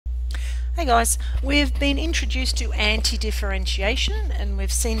Hey guys, we've been introduced to anti-differentiation and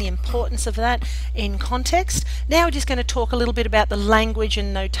we've seen the importance of that in context. Now we're just going to talk a little bit about the language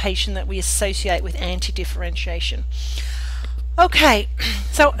and notation that we associate with anti-differentiation. Okay,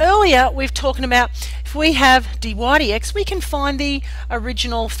 so earlier we've talked about if we have dy dx, we can find the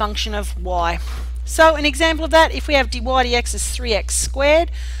original function of y. So an example of that, if we have dy dx is 3x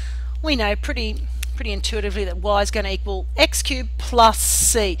squared, we know pretty intuitively that y is going to equal x cubed plus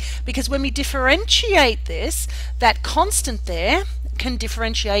c, because when we differentiate this, that constant there can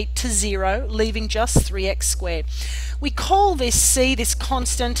differentiate to 0, leaving just 3x squared. We call this c, this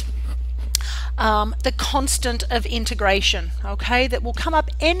constant, the constant of integration, okay, that will come up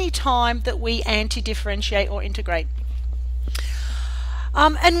any time that we anti-differentiate or integrate.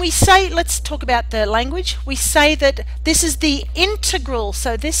 And we say, let's talk about the language, we say that this is the integral,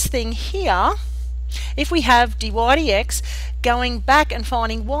 so this thing here, if we have dy dx going back and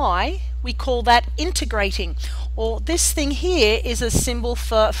finding y, we call that integrating. Or this thing here is a symbol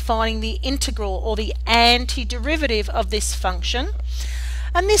for finding the integral or the antiderivative of this function.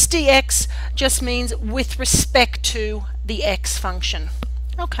 And this dx just means with respect to the x function.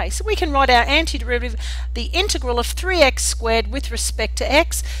 Okay, so we can write our antiderivative, the integral of 3x squared with respect to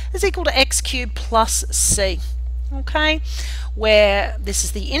x is equal to x cubed plus c. Okay, where this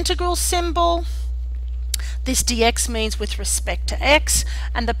is the integral symbol, this dx means with respect to x,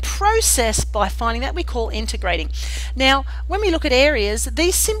 and the process by finding that we call integrating. Now, when we look at areas,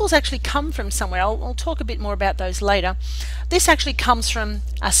 these symbols actually come from somewhere. I'll talk a bit more about those later. This actually comes from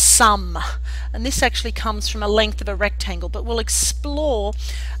a sum, and this actually comes from a length of a rectangle, but we'll explore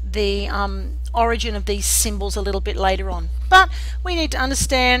the origin of these symbols a little bit later on. But we need to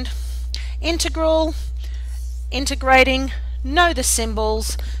understand integral, integrating, know the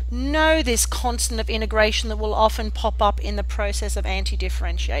symbols, know this constant of integration that will often pop up in the process of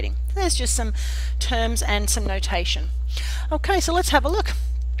anti-differentiating. There's just some terms and some notation. Okay, so let's have a look.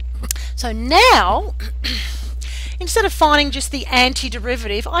 So now, instead of finding just the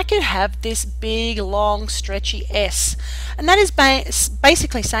antiderivative, I could have this big, long, stretchy s. And that is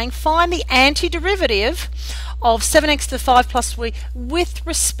basically saying find the antiderivative of 7x to the 5 plus 3 with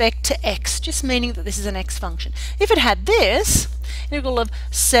respect to x, just meaning that this is an x function. If it had this, integral of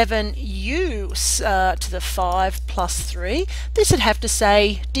 7u to the 5 plus 3, this would have to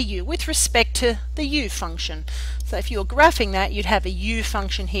say du with respect to the u function. So if you're graphing that, you'd have a u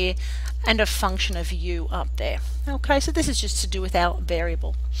function here and a function of u up there. Okay, so this is just to do with our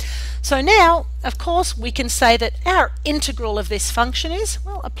variable. So now, of course, we can say that our integral of this function is,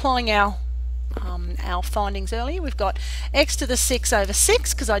 well, applying our findings earlier, we've got x to the 6 over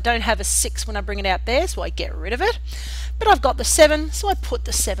 6, because I don't have a 6 when I bring it out there, so I get rid of it. But I've got the 7, so I put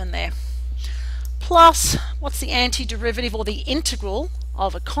the 7 there. Plus, what's the antiderivative or the integral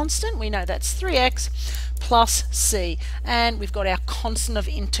of a constant? We know that's 3x plus c, and we've got our constant of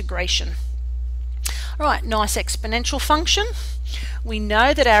integration. Alright, nice exponential function. We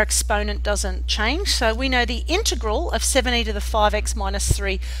know that our exponent doesn't change, so we know the integral of 7e to the 5x minus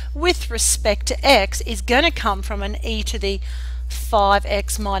 3 with respect to x is going to come from an e to the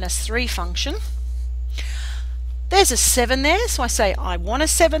 5x minus 3 function. There's a 7 there, so I say I want a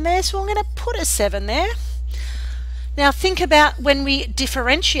 7 there, so I'm going to put a 7 there. Now think about when we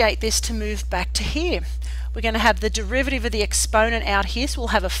differentiate this to move back to here. We're going to have the derivative of the exponent out here, so we'll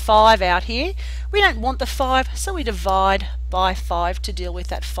have a 5 out here. We don't want the 5, so we divide by 5 to deal with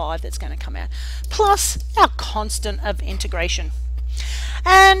that 5 that's going to come out, plus our constant of integration.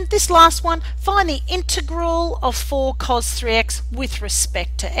 And this last one, find the integral of 4 cos 3x with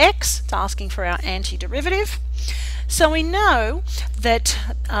respect to x. It's asking for our antiderivative. So we know that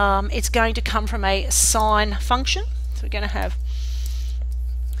it's going to come from a sine function. So we're going to have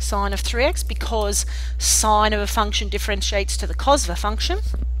sine of 3x because sine of a function differentiates to the cos of a function.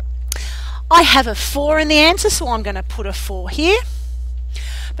 I have a 4 in the answer, so I'm going to put a 4 here.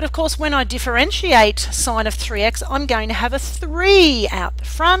 But of course, when I differentiate sine of 3x, I'm going to have a 3 out the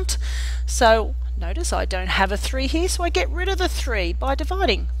front. So notice I don't have a 3 here, so I get rid of the 3 by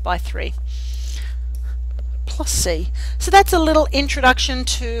dividing by 3. Plus c. So that's a little introduction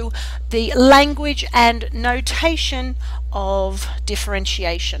to the language and notation of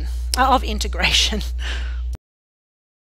differentiation, of integration.